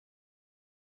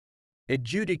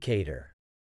Adjudicator.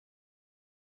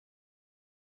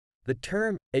 The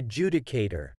term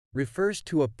adjudicator refers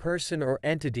to a person or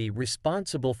entity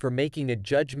responsible for making a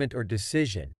judgment or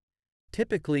decision,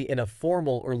 typically in a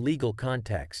formal or legal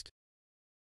context.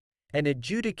 An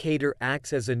adjudicator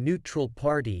acts as a neutral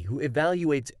party who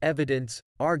evaluates evidence,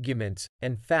 arguments,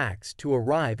 and facts to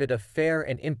arrive at a fair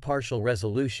and impartial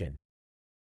resolution.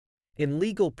 In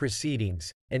legal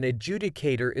proceedings, an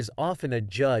adjudicator is often a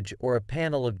judge or a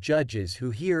panel of judges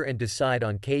who hear and decide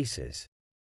on cases.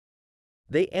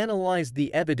 They analyze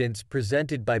the evidence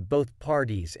presented by both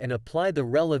parties and apply the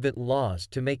relevant laws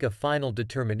to make a final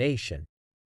determination.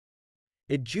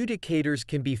 Adjudicators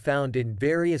can be found in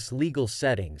various legal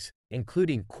settings,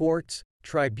 including courts,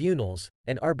 tribunals,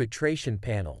 and arbitration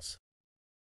panels.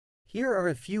 Here are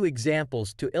a few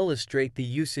examples to illustrate the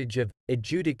usage of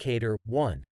adjudicator.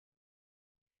 1.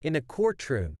 In a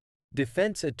courtroom,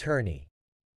 defense attorney.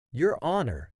 Your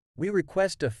Honor, we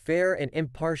request a fair and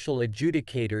impartial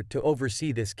adjudicator to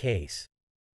oversee this case.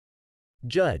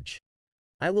 Judge.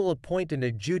 I will appoint an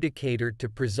adjudicator to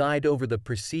preside over the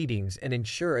proceedings and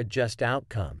ensure a just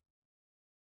outcome.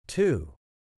 2.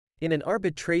 In an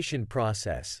arbitration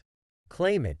process.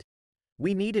 Claimant.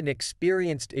 We need an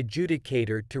experienced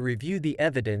adjudicator to review the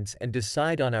evidence and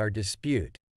decide on our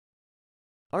dispute.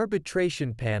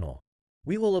 Arbitration panel.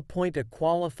 We will appoint a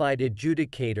qualified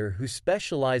adjudicator who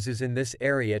specializes in this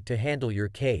area to handle your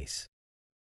case.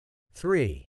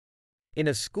 3. In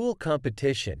a school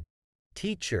competition.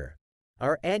 Teacher.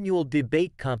 Our annual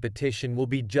debate competition will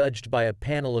be judged by a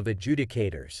panel of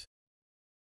adjudicators.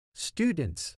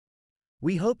 Students.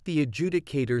 We hope the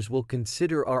adjudicators will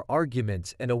consider our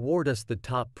arguments and award us the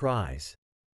top prize.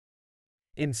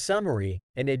 In summary,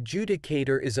 an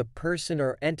adjudicator is a person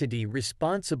or entity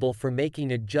responsible for making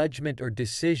a judgment or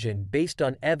decision based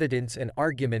on evidence and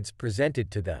arguments presented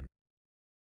to them.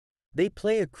 They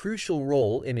play a crucial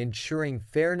role in ensuring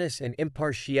fairness and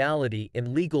impartiality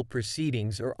in legal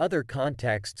proceedings or other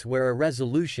contexts where a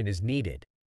resolution is needed.